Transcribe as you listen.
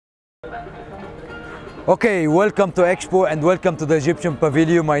Okay, welcome to Expo and welcome to the Egyptian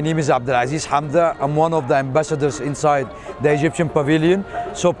Pavilion. My name is Abdulaziz Hamda. I'm one of the ambassadors inside the Egyptian Pavilion.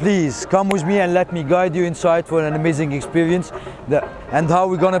 So please come with me and let me guide you inside for an amazing experience and how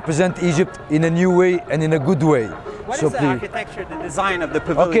we're going to present Egypt in a new way and in a good way. What is the architecture, the design of the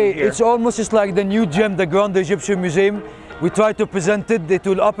pavilion Okay, here? it's almost just like the new gem, the Grand Egyptian Museum. We try to present it. It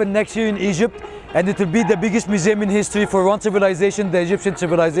will open next year in Egypt, and it will be the biggest museum in history for one civilization, the Egyptian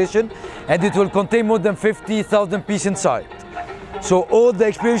civilization, and it will contain more than 50,000 pieces inside. So all the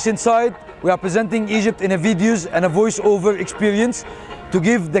experience inside, we are presenting Egypt in a videos and a voice-over experience to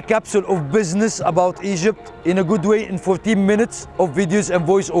give the capsule of business about Egypt in a good way in 14 minutes of videos and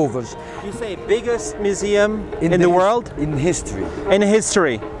voice-overs. You say biggest museum in the world? In history. In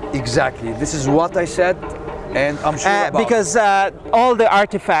history. Exactly. This is what I said, and I'm sure about because all the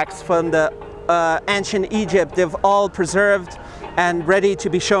artifacts from the ancient Egypt, they've all preserved and ready to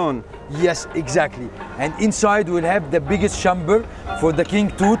be shown. Yes, exactly. And inside we'll have the biggest chamber for the King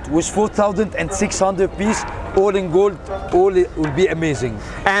Tut with 4,600 pieces, all in gold. All it will be amazing.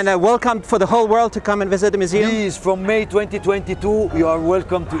 And welcome for the whole world to come and visit the museum? Please, from May 2022, you are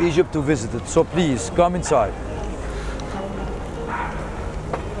welcome to Egypt to visit it. So please, come inside.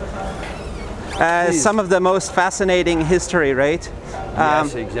 Some of the most fascinating history, right?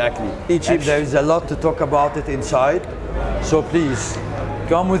 Yes, exactly. Egypt. And there is a lot to talk about it inside. So please,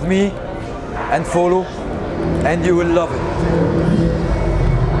 come with me and follow, and you will love it.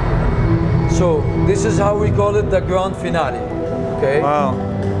 So this is how we call it the grand finale. Okay. Wow.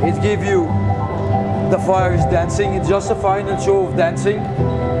 It gives you the fire is dancing. It's just a final show of dancing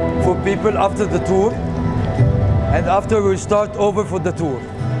for people after the tour, and after we'll start over for the tour.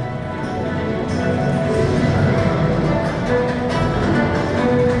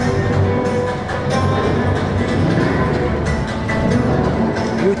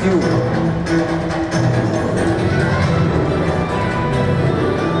 YouTube.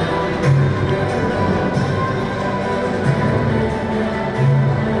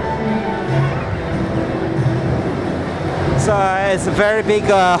 So it's a very big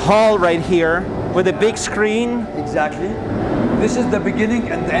hall right here with a big screen. Exactly. This is the beginning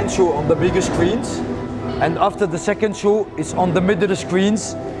and the end show on the bigger screens. And after the second show, it's on the middle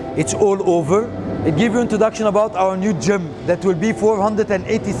screens. It's all over. It gives you introduction about our new gym that will be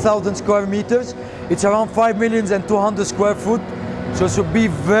 480,000 square meters. It's around 5,200,000 square foot. So it will be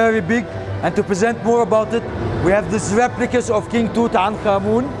very big. And to present more about it, we have these replicas of King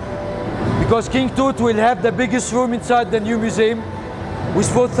Tutankhamun, because King Tut will have the biggest room inside the new museum with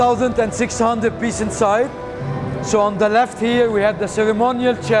 4,600 pieces inside. So on the left here, we have the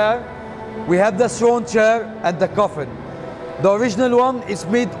ceremonial chair, we have the throne chair and the coffin. The original one is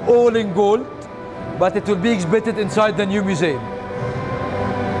made all in gold, but it will be exhibited inside the new museum.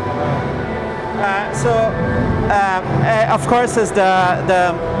 Of course, it's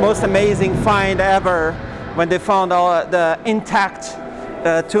the most amazing find ever when they found all the intact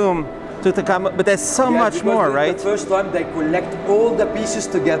tomb Tutankhamun. But there's so much more, right? The first time they collect all the pieces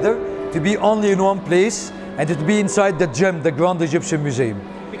together to be only in one place and to be inside the gem, the Grand Egyptian Museum.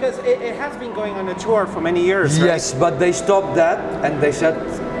 Because it has been going on a tour for many years, right? Yes, but they stopped that and they said,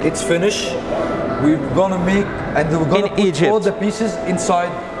 it's finished. We're gonna make and we're gonna put all the pieces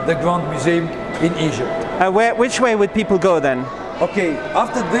inside the Grand Museum in Egypt. Which way would people go then? Okay,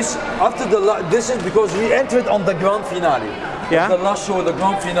 after this, this is because we entered on the grand finale. Yeah. The last show, the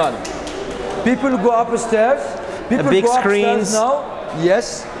grand finale. People go upstairs. People big go screens upstairs now.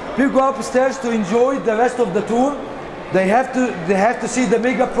 Yes. People go upstairs to enjoy the rest of the tour. They have to see the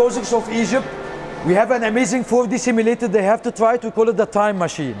mega projects of Egypt. We have an amazing 4D simulator. They have to try to call it the time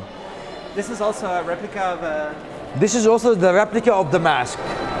machine. This is also a replica of a... This is also the replica of the mask.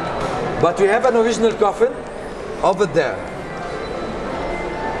 But we have an original coffin over there.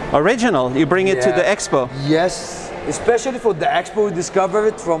 Original? You bring it to the Expo? Yes, especially for the Expo. We discovered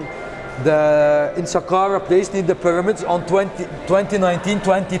it from in Saqqara place near the pyramids on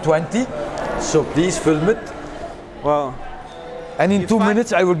 2019-2020. So please film it. Wow. And in 2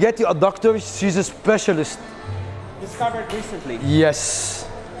 minutes I will get you a doctor. She's a specialist. Discovered recently? Yes.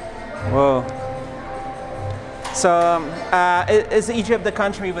 Whoa. So is Egypt the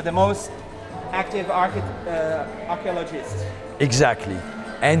country with the most active archaeologists? Exactly.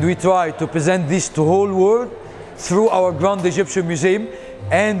 And we try to present this to the whole world through our Grand Egyptian Museum.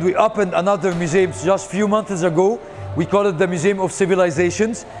 And we opened another museum just a few months ago. We call it the Museum of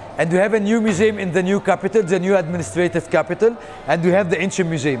Civilizations. And we have a new museum in the new capital, the new administrative capital. And we have the ancient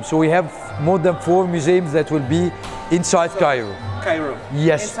museum. So we have more than 4 museums that will be inside Cairo. Cairo?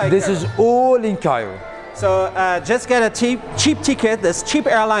 Yes, inside this Cairo. is all in Cairo. So just get a cheap ticket. There's cheap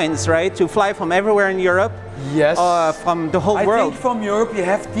airlines, right, to fly from everywhere in Europe. Yes. From the whole world. I think from Europe you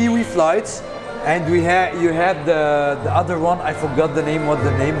have TUI flights, and you have the other one. I forgot the name. What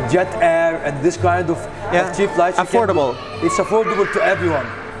the name? Jet Air and this kind of cheap flights. Affordable. It's affordable to everyone.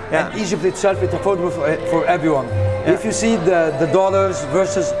 Yeah. And Egypt itself is affordable for everyone. Yeah. If you see the dollars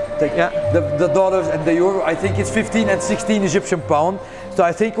versus the dollars and the euro, I think it's 15 and 16 Egyptian pound. So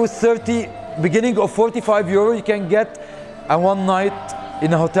I think with 30, beginning of 45 euro, you can get a one night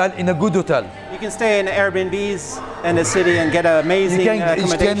in a hotel, in a good hotel. You can stay in Airbnbs in the city and get amazing accommodation.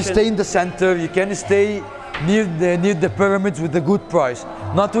 You can stay in the center. You can stay near the pyramids with a good price.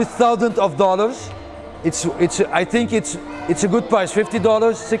 Not with thousands of dollars. I think it's a good price. $50,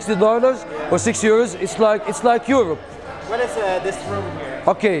 $60, or €6. It's like Europe. What is this room here?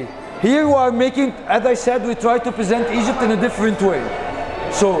 Okay, here we are making. As I said, we try to present Egypt in a different way.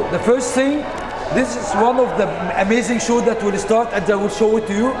 So the first thing, this is one of the amazing shows that will start, and I will show it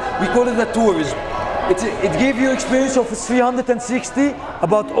to you. We call it the tourism. It gives you experience of 360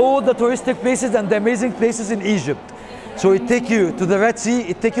 about all the touristic places and the amazing places in Egypt. So it takes you to the Red Sea,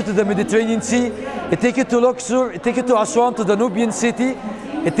 it takes you to the Mediterranean Sea, it takes you to Luxor, it takes you to Aswan, to the Nubian city,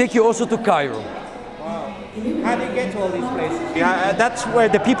 it takes you also to Cairo. Wow. How do you get to all these places? Yeah, that's where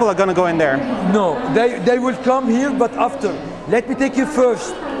the people are going to go in there. No, they will come here, but after. Let me take you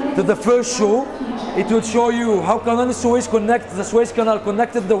first to the first show. It will show you how the Suez Canal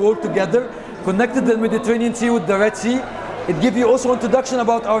connected the world together, connected the Mediterranean Sea with the Red Sea. It gives you also introduction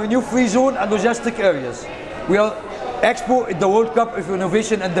about our new free zone and logistic areas. We are Expo is the World Cup of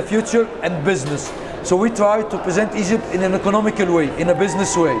innovation and the future and business. So we try to present Egypt in an economical way, in a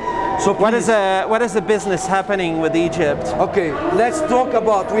business way. So what is the business happening with Egypt? Okay, let's talk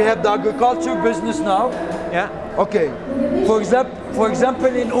about, we have the agriculture business now. Yeah. Okay, for example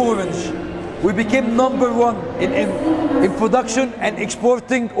in orange, we became #1 in production and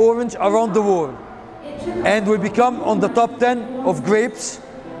exporting orange around the world. And we become on the top 10 of grapes.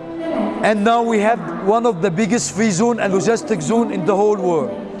 And now we have one of the biggest free zone and logistic zone in the whole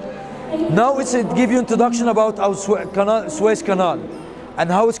world. Now it gives you introduction about our Suez Canal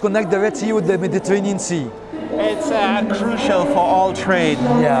and how it's connect the Red Sea with the Mediterranean Sea. It's crucial for all trade.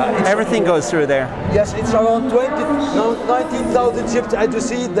 Yeah, everything goes through there. Yes, it's around 19,000 ships, as you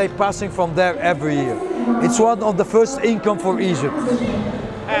see, they're passing from there every year. It's one of the first income for Egypt.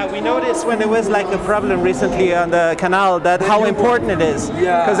 We noticed when there was like a problem recently on the canal that how important it is,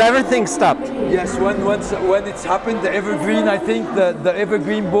 because everything stopped. Yes, when it's happened, the Evergreen, I think the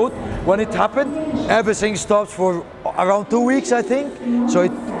Evergreen boat, when it happened, everything stopped for around 2 weeks, I think. So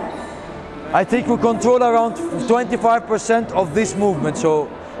I think we control around 25% of this movement, so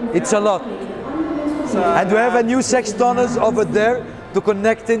it's a lot. And we have a new 6 tunnels over there to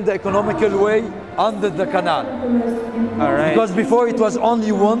connect in the economical way under the canal. All right. Because before it was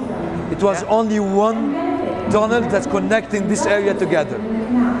only one tunnel that's connecting this area together.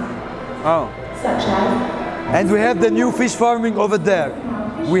 Oh. And we have the new fish farming over there.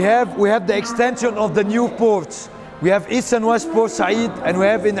 We have the extension of the new ports. We have East and West Port Said, and we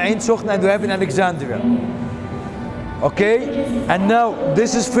have in Ain Sokhna, and we have in Alexandria. Okay? And now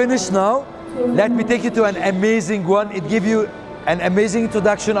this is finished now. Let me take you to an amazing one. It gives you an amazing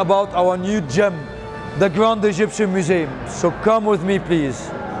introduction about our new gem, the Grand Egyptian Museum. So come with me,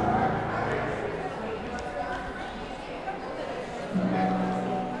 please.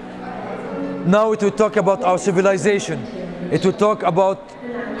 Now it will talk about our civilization. It will talk about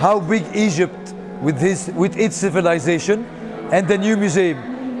how big Egypt with its civilization, and the new museum.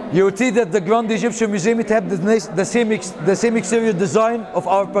 You will see that the Grand Egyptian Museum, it has the same exterior design of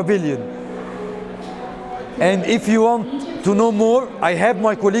our pavilion. And if you want to know more, I have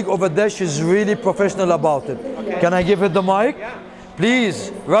my colleague over there, she's really professional about it. Okay. Can I give her the mic? Yeah.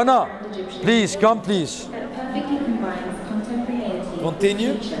 Please, Rana, please, come please.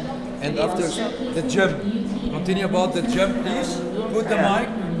 Continue, and after the gem. Continue about the gem, please. Put the mic.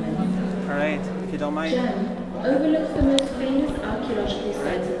 All right, if you don't mind. Overlooks the most famous archaeological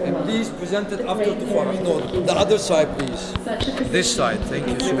sites of the And world. please present it after to Farah. No, the other side, please. This side, thank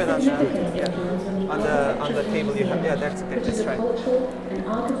you. Keep it on the table you have. Yeah, that's okay. That's right.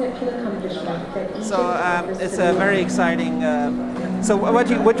 So it's a very exciting. So what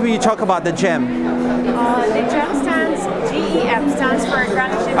do you talk about the gem? The gem stands, GEM stands for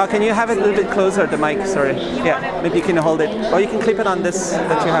Grand Egyptian. Oh, can you have it a little bit closer, the mic? Sorry. Yeah, maybe you can hold it, or you can clip it on this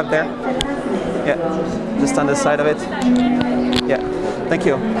that you have there. Yeah, just on the side of it. Yeah, thank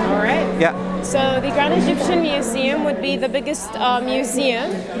you. All right. Yeah. So the Grand Egyptian Museum would be the biggest museum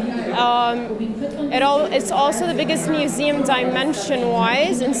It's also the biggest museum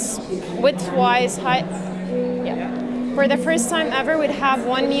dimension-wise and width-wise. For the first time ever, we'd have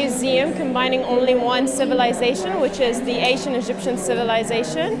one museum combining only one civilization, which is the ancient Egyptian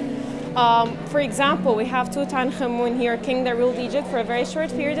civilization. For example, we have Tutankhamun here, king that ruled Egypt for a very short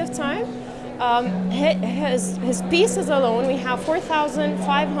period of time. His pieces alone, we have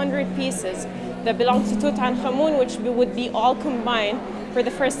 4,500 pieces that belong to Tutankhamun, which would be all combined for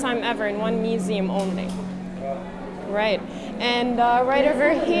the first time ever in one museum only. Right, and right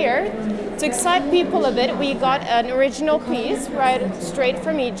over here, to excite people a bit, we got an original piece right straight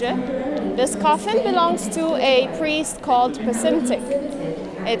from Egypt. This coffin belongs to a priest called Psamtik.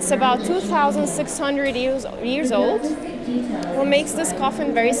 It's about 2,600 years old. What makes this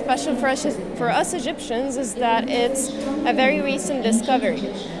coffin very special for us Egyptians is that it's a very recent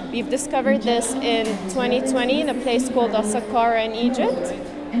discovery. We've discovered this in 2020 in a place called Saqqara in Egypt.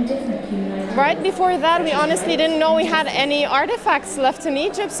 Right before that, we honestly didn't know we had any artifacts left in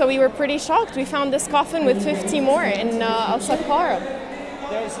Egypt, so we were pretty shocked. We found this coffin with 50 more in Saqqara.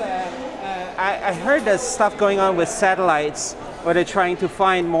 I heard there's stuff going on with satellites where they're trying to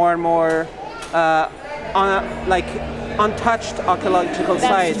find more and more untouched archaeological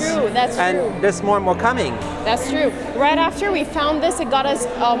sites. That's true, that's true. And there's more and more coming. That's true. Right after we found this, it got us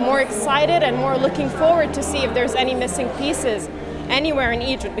more excited and more looking forward to see if there's any missing pieces anywhere in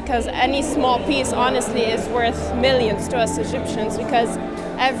Egypt, because any small piece honestly is worth millions to us Egyptians, because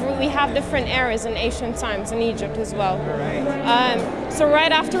we have different eras in ancient times in Egypt as well. So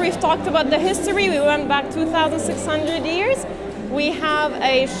right after we've talked about the history, we went back 2,600 years. We have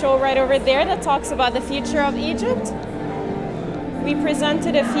a show right over there that talks about the future of Egypt. We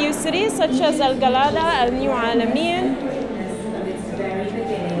presented a few cities such as Al-Galada, Al-New Alamein.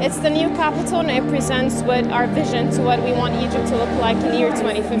 It's the new capital, and it presents our vision to what we want Egypt to look like in the year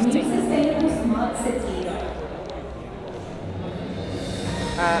 2050.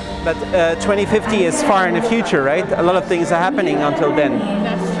 But 2050 is far in the future, right? A lot of things are happening until then.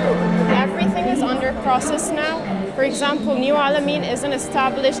 That's true. Everything is under process now. For example, New Alamein isn't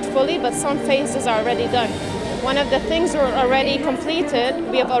established fully, but some phases are already done. One of the things we have already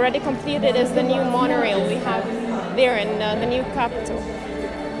completed is the new monorail we have there in the new capital.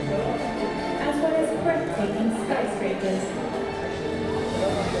 As well as breathtaking skyscrapers.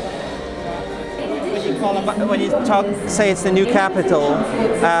 When you say it's the new capital,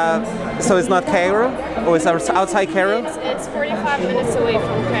 so it's not Cairo, or it's outside Cairo? It's 45 minutes away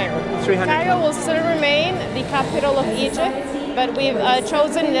from Cairo. Cairo will still remain the capital of Egypt, but we've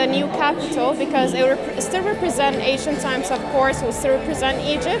chosen the new capital because it will still represent ancient times, of course, will still represent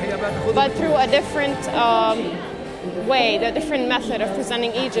Egypt, but through a different way, the different method of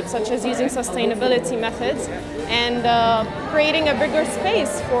presenting Egypt, such as using sustainability methods and creating a bigger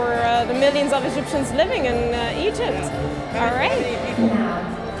space for the millions of Egyptians living in Egypt. All right.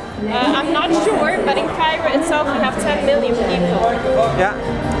 I'm not sure, but in Cairo itself we have 10 million people. Yeah.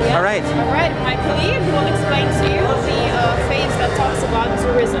 All right. All right. My colleague will explain to you the phase that talks about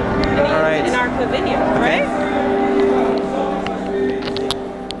tourism in our pavilion. All right.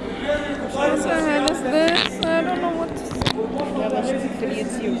 What the hell is this? I don't know what to say.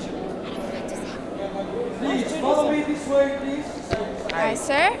 Please follow me this way, please. Hi,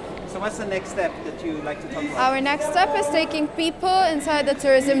 sir. So what's the next step that you like to talk about? Our next step is taking people inside the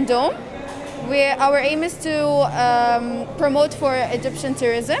tourism dome. Our aim is to promote for Egyptian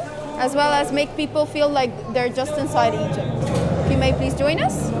tourism, as well as make people feel like they're just inside Egypt. If you may please join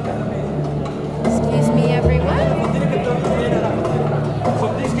us. Excuse me, everyone. So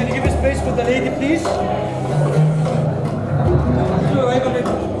please, can you give a space for the lady, please?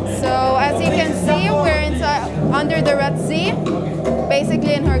 So as you can see, we're inside, under the Red Sea,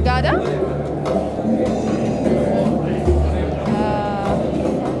 basically in Hurghada.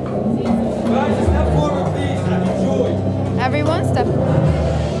 Guys, step forward, please, and enjoy. Everyone step forward.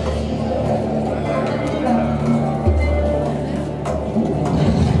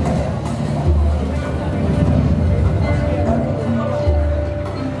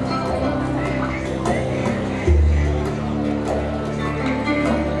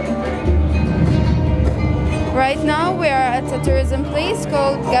 Right now we are at a tourism place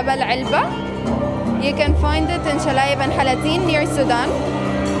called Jabal Alba. You can find it in Shalayb and Halatin near Sudan.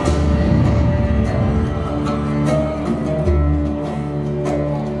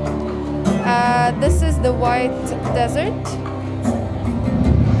 This is the White Desert.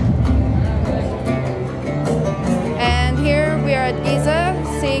 And here we are at Giza,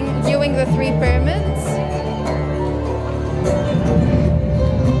 viewing the 3 pyramids.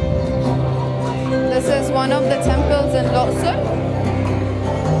 This is one of the temples in Luxor.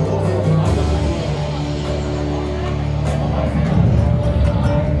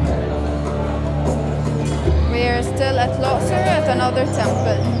 another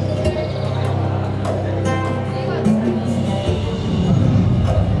temple.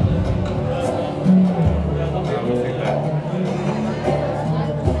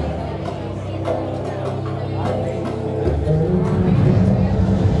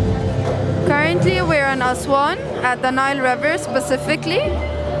 Currently we're in Aswan at the Nile River specifically.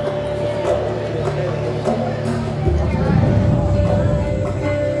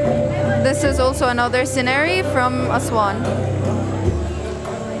 This is also another scenery from Aswan.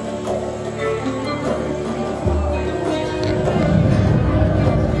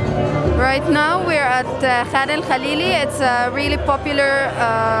 Right now we're at Khan el-Khalili. It's a really popular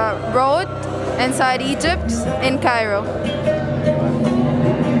road inside Egypt in Cairo.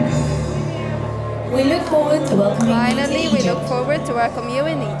 We look forward to welcoming you to Finally, we Egypt. look forward to welcome you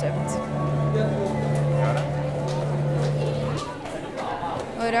in Egypt.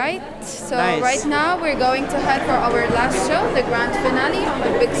 Alright, so Nice. right now we're going to head for our last show, the grand finale on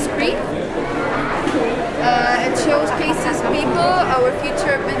the big screen. It showcases people, our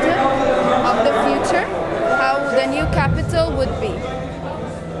future vision of the future, how the new capital would be.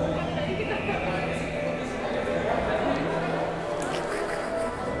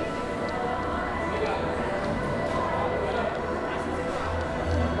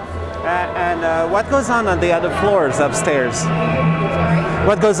 And what goes on the other floors upstairs? Sorry.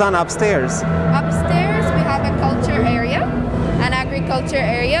 What goes on upstairs? Upstairs we have a culture area, an agriculture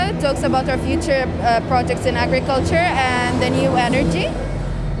area. It talks about our future projects in agriculture and the new energy.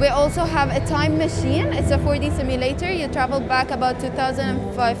 We also have a time machine. It's a 4D simulator. You travel back about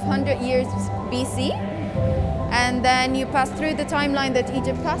 2,500 years BC, and then you pass through the timeline that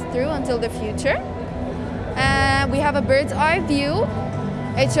Egypt passed through until the future. We have a bird's eye view.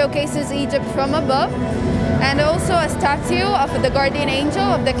 It showcases Egypt from above, and also a statue of the guardian angel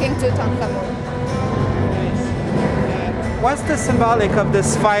of the King Tutankhamun. What's the symbolic of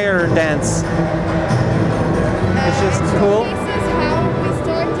this fire dance? It's just cool. It showcases how we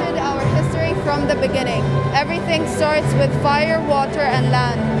started our history from the beginning. Everything starts with fire, water, and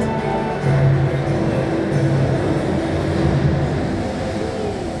land.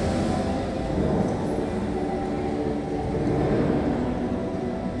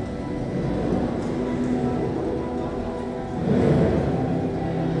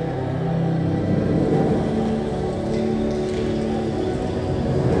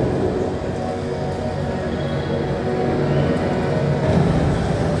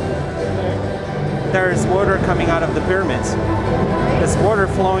 There's water coming out of the pyramids. There's water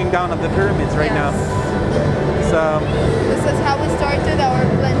flowing down of the pyramids right now. So This is how we started our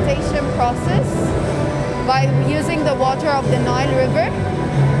plantation process, by using the water of the Nile River.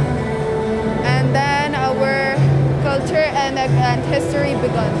 And then our culture and history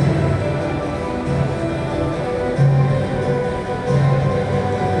began.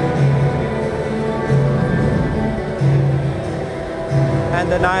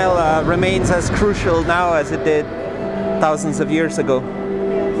 and the Nile remains as crucial now as it did thousands of years ago.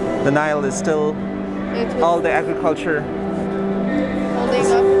 The Nile is still all the agriculture holding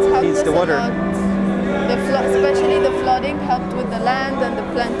up, needs the water. Especially the flooding helped with the land and the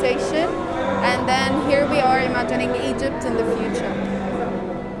plantation. And then here we are imagining Egypt in the future.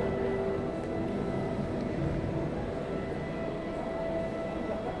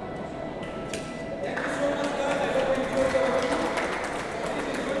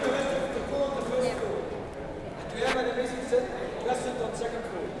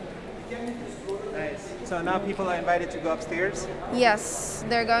 Nice. So now people are invited to go upstairs? Yes,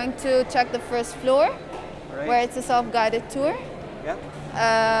 they're going to check the first floor, Right. where it's a self-guided tour.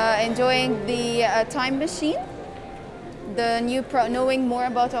 Yeah. Enjoying the time machine, the new knowing more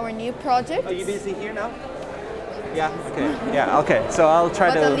about our new project. Are you busy here now? Yeah. Okay. Yeah. Okay. So I'll try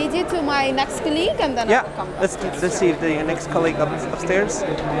But to. I'll lead you to my next colleague, and then Yeah. I'll come back. Let's see if the next colleague upstairs.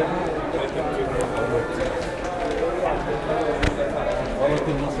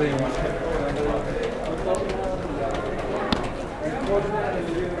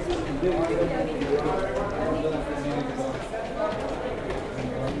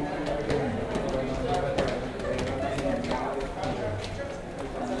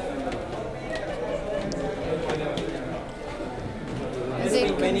 As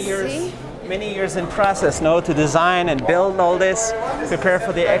you can see, Many years in process, no, to design and build all this, prepare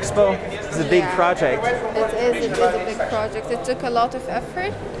for the Expo. It's a big Yeah. project. it is a big project. It took a lot of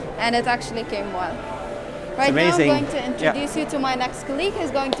effort, and it actually came well. Right amazing. now, I'm going to introduce you to my next colleague,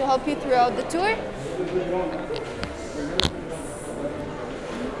 who's going to help you throughout the tour.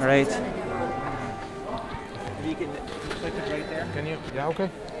 All right. If you can click it right there. Can you? Yeah, okay.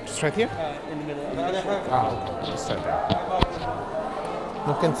 Just right here? in the middle. اوكي just right there.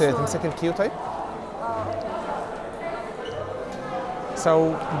 ممكن تمسك الكيو طيب؟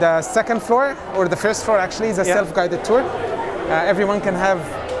 So the second floor, or the first floor actually, is a self-guided tour. Everyone can have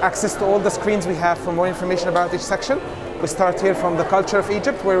access to all the screens we have for more information about each section. We start here from the culture of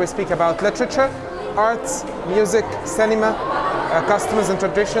Egypt, where we speak about literature, arts, music, cinema, customs and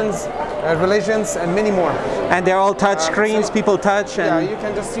traditions, religions, and many more. And they're all touch screens, so, people touch. And yeah, you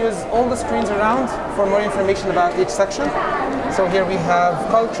can just use all the screens around for more information about each section. So here we have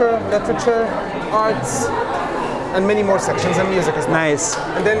culture, literature, arts, and many more sections, and music as well. Nice.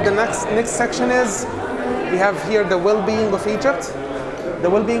 And then the next section is, we have here the well-being of Egypt. The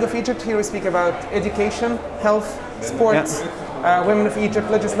well-being of Egypt, here we speak about education, health, sports, women of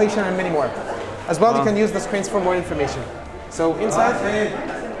Egypt, legislation, and many more. As well, you can use the screens for more information. So inside,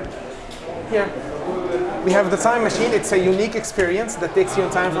 here, we have the time machine. It's a unique experience that takes you in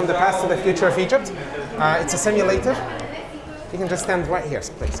time from the past to the future of Egypt. It's a simulator. You can just stand right here,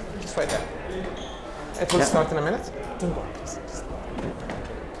 please. Just right there. It will start in a minute.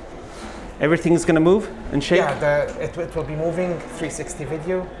 Everything's gonna move and shake? Yeah, it will be moving, 360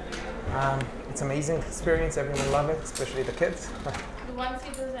 video. It's amazing experience, everyone love it, especially the kids. Once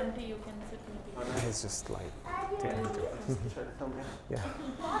it is empty, you can sit in the It's just like, yeah.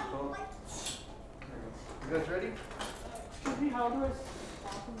 You guys ready?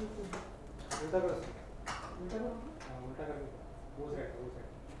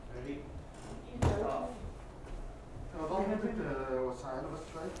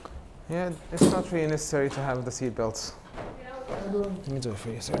 Yeah, it's not really necessary to have the seat belts. Let me do it for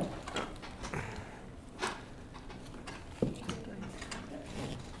you, sir.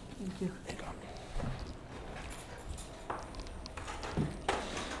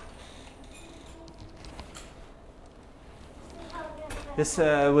 This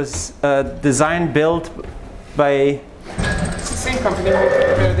was designed, built by... Same company who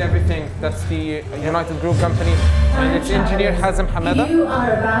prepared everything. That's the United Group company. And its engineer Hazem Hamada. You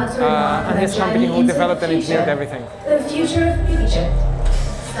are about to embark And on his a company journey who into developed the and engineered future. everything. The future of Egypt.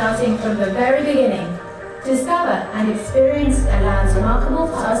 Starting from the very beginning. Discover and experience a land's remarkable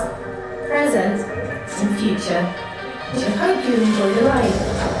past, present, and future. We hope you enjoy the ride.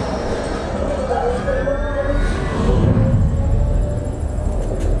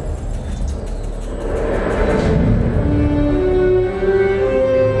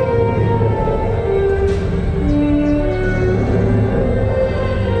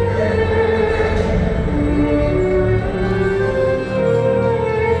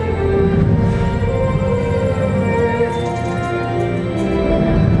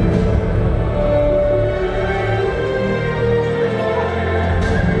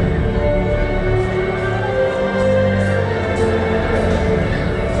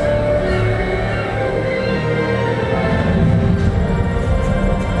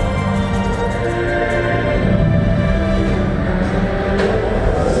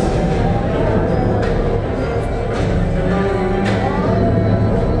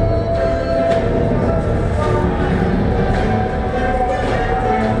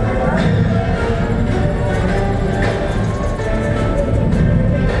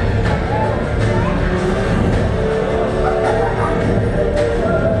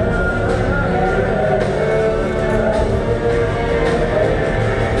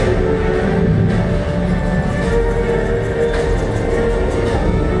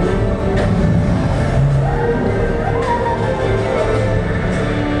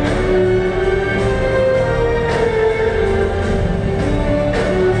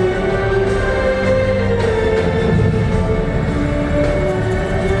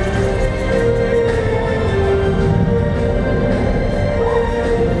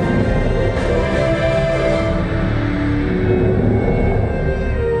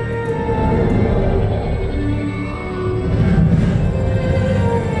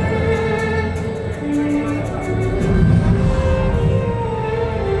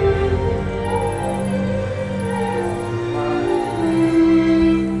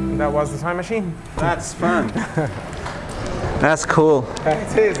 Was the time machine. That's fun. That's cool.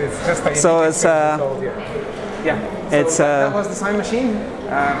 It is. It's just a So it's yeah. So it's that was the time machine.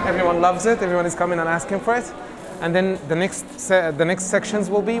 Everyone loves it. Everyone is coming and asking for it. And then the next sections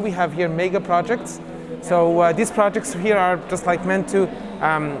will be, we have here mega projects. So these projects here are just like meant to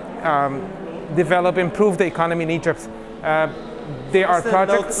develop, improve the economy in Egypt. They are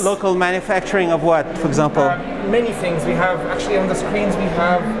projects. Local manufacturing of what, for example? Many things. We have actually on the screens. We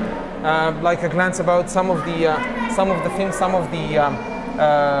have like a glance about some of the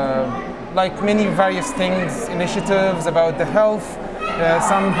like many various things, initiatives about the health,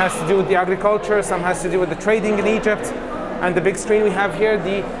 Some has to do with the agriculture, some has to do with the trading in Egypt. And the big screen we have here,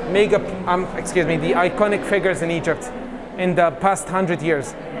 the the iconic figures in Egypt in the past 100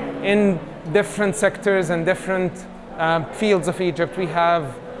 years. In different sectors and different fields of Egypt. We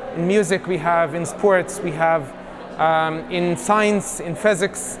have in music, we have in sports, we have in science, in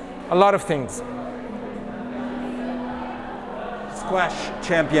physics, a lot of things. Squash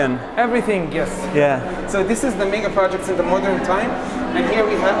champion. Everything, yes. Yeah. So this is the mega projects in the modern time, and here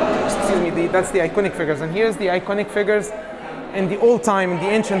we have, that's the iconic figures, and here's the iconic figures in the old time, in the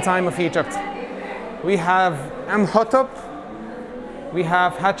ancient time of Egypt. We have Amhotep, we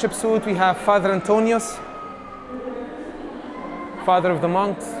have Hatshepsut, we have Father Antonius, father of the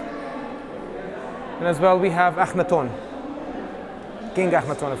monks, and as well we have Akhenaton, King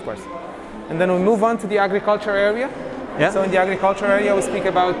Akhenaton, of course. And then we move on to the agriculture area. Yeah. So in the agriculture area, we speak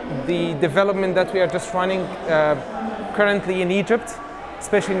about the development that we are just running currently in Egypt,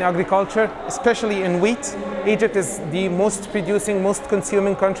 especially in agriculture, especially in wheat. Egypt is the most producing, most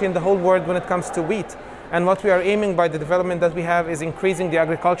consuming country in the whole world when it comes to wheat. And what we are aiming by the development that we have is increasing the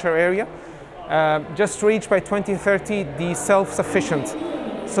agriculture area, just to reach by 2030 the self-sufficient,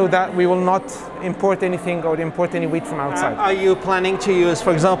 so that we will not import anything or import any wheat from outside. Are you planning to use,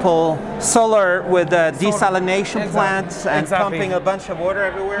 for example, solar with desalination plants and pumping a bunch of water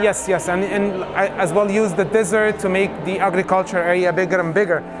everywhere? Yes, yes, and as well use the desert to make the agriculture area bigger and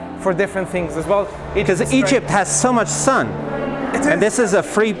bigger for different things as well. Because Egypt has so much sun, and this is a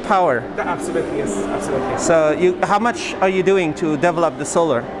free power. Absolutely, yes, absolutely. So how much are you doing to develop the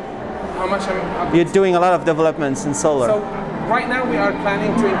solar? How much You're doing a lot of developments in solar. So right now we are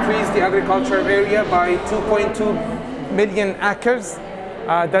planning to increase the agriculture area by 2.2 million acres.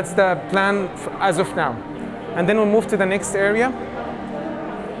 That's the plan as of now. And then we'll move to the next area.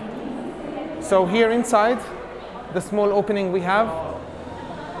 So here inside, the small opening we have.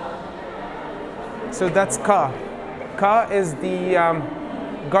 So that's Ka. Ka is the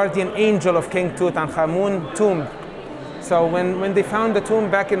guardian angel of King Tutankhamun tomb. So when they found the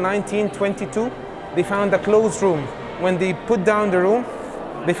tomb back in 1922, they found a closed room. When they put down the room,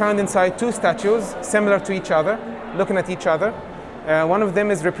 they found inside two statues similar to each other, looking at each other. One of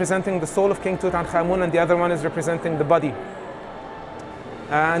them is representing the soul of King Tutankhamun, and the other one is representing the body.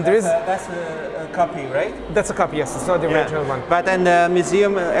 And that's a copy, right? That's a copy, yes. It's not the original one. But in the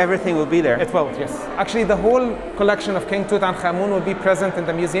museum, everything will be there. It will, yes. Actually, the whole collection of King Tutankhamun will be present in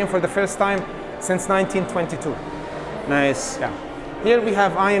the museum for the first time since 1922. Nice. Yeah. Here we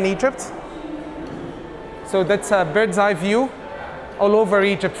have Iron Egypt. So that's a bird's eye view all over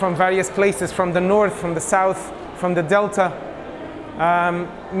Egypt from various places, from the north, from the south, from the delta.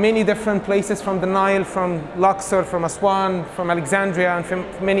 Many different places from the Nile, from Luxor, from Aswan, from Alexandria, and from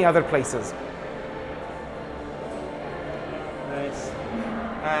many other places. Nice.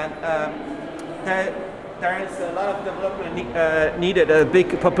 And there is a lot of development needed, a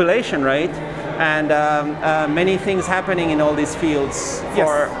big population, right? And many things happening in all these fields.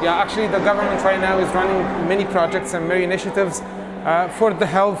 Yes. Yeah, actually the government right now is running many projects and many initiatives for the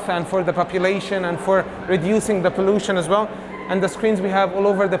health and for the population and for reducing the pollution as well. And the screens we have all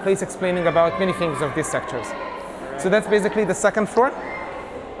over the place explaining about many things of these sectors. So that's basically the second floor.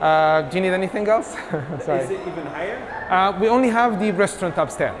 Do you need anything else? Sorry. Is it even higher? We only have the restaurant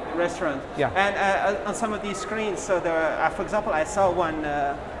upstairs. Restaurant. Yeah. And on some of these screens, so there are, for example, I saw one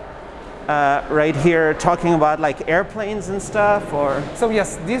right here talking about like airplanes and stuff, or? So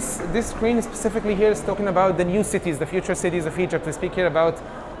yes, this screen specifically here is talking about the new cities, the future cities of Egypt. We speak here about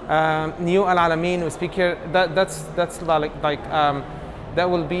New Al Alamein. We speak here that's that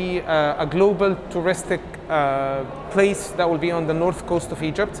will be a global touristic place that will be on the north coast of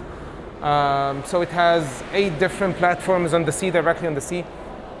Egypt. So it has 8 different platforms on the sea, directly on the sea.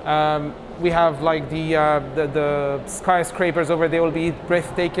 We have like the skyscrapers over there will be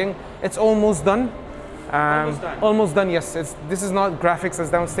breathtaking. It's almost done. Almost done. Almost done, yes. This is not graphics as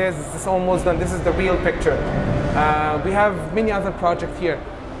downstairs. It's almost done. This is the real picture. We have many other projects here.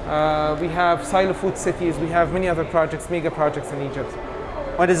 We have silo food cities. We have many other projects, mega projects in Egypt.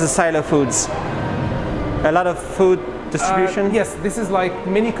 What is the silo foods? A lot of food distribution? Yes, this is like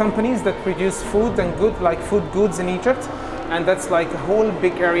many companies that produce food and food goods in Egypt. And that's like a whole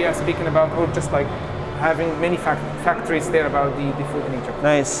big area speaking about, or just like having many factories there about the food in Egypt.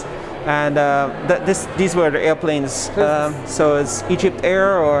 Nice. And these were the airplanes. So it's Egypt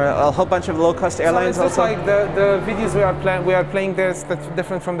Air or a whole bunch of low-cost airlines so it's also? Like the videos we are playing there is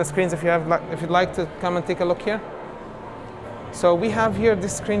different from the screens. If you'd like to come and take a look here. So we have here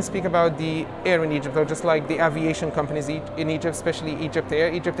this screen speak about the air in Egypt, or just like the aviation companies in Egypt, especially Egypt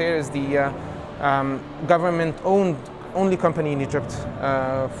Air. Egypt Air is the government-owned only company in Egypt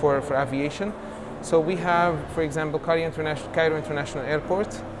for aviation. So we have, for example, Cairo International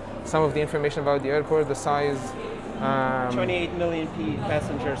Airport. Some of the information about the airport, the size. 28 million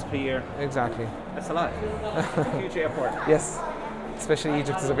passengers per year. Exactly. That's a lot. Huge airport. Yes, especially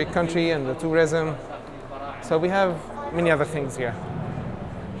Egypt is a big country and the tourism. So we have many other things here.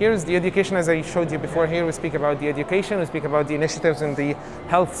 Here is the education, as I showed you before. Here we speak about the education, we speak about the initiatives in the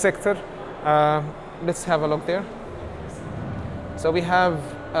health sector. Let's have a look there. So we have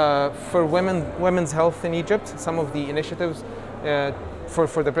for women's health in Egypt, some of the initiatives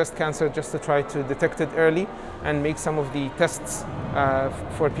for the breast cancer, just to try to detect it early and make some of the tests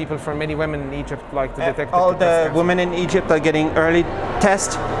for people, for many women in Egypt, like to detect all the women in Egypt are getting early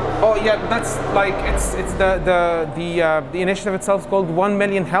test. Oh yeah, that's like it's the initiative itself is called 1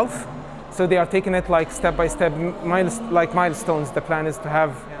 Million Health. So they are taking it like step by step, like milestones. The plan is to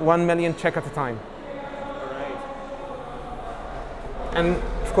have 1 million check at a time. And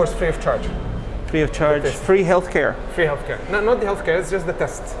of course, free of charge. Free of charge. Free healthcare. Free healthcare. No, not the healthcare. It's just the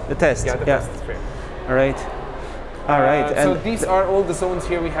test. The test. Yeah, the test is free. All right. All right. So these are all the zones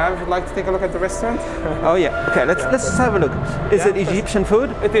here we have. Would you like to take a look at the restaurant? Oh yeah. Okay. Let's have a look. Is it Egyptian food?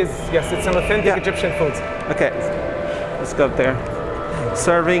 It is. Yes, it's an authentic Egyptian food. Okay. Let's go up there.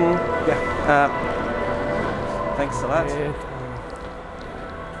 Serving. Yeah. Thanks a lot.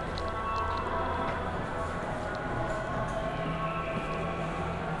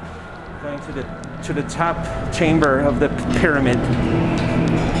 Going to the top chamber of the pyramid.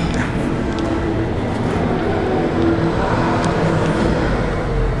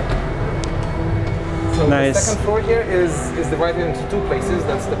 So nice. The second floor here is divided into two places.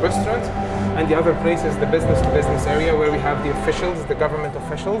 That's the restaurant, and the other place is the business-to-business area where we have the officials, the government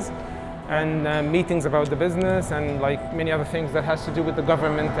officials, and meetings about the business and like many other things that has to do with the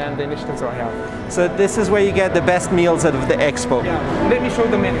government and the initiatives that I have. So this is where you get the best meals out of the expo. Yeah. Let me show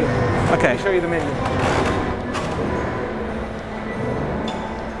the menu. Okay. Let me show you the menu.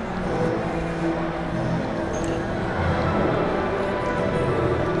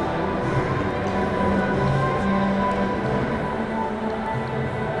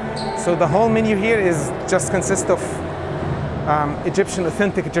 So the whole menu here is just consists of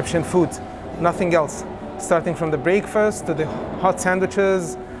authentic Egyptian food, nothing else. Starting from the breakfast to the hot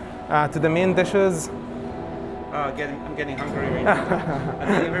sandwiches, to the main dishes. I'm getting hungry right now. I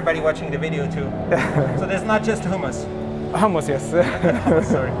think everybody watching the video too. So there's not just hummus. Hummus, yes.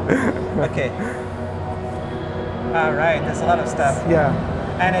 Sorry. Okay. All right, there's a lot of stuff. Yeah.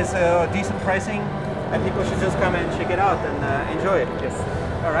 And it's decent pricing, and people should just come and check it out and enjoy it. Yes.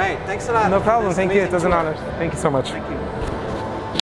 All right, thanks a lot. No problem, thank you. It was an honor. Thank you so much. Thank you.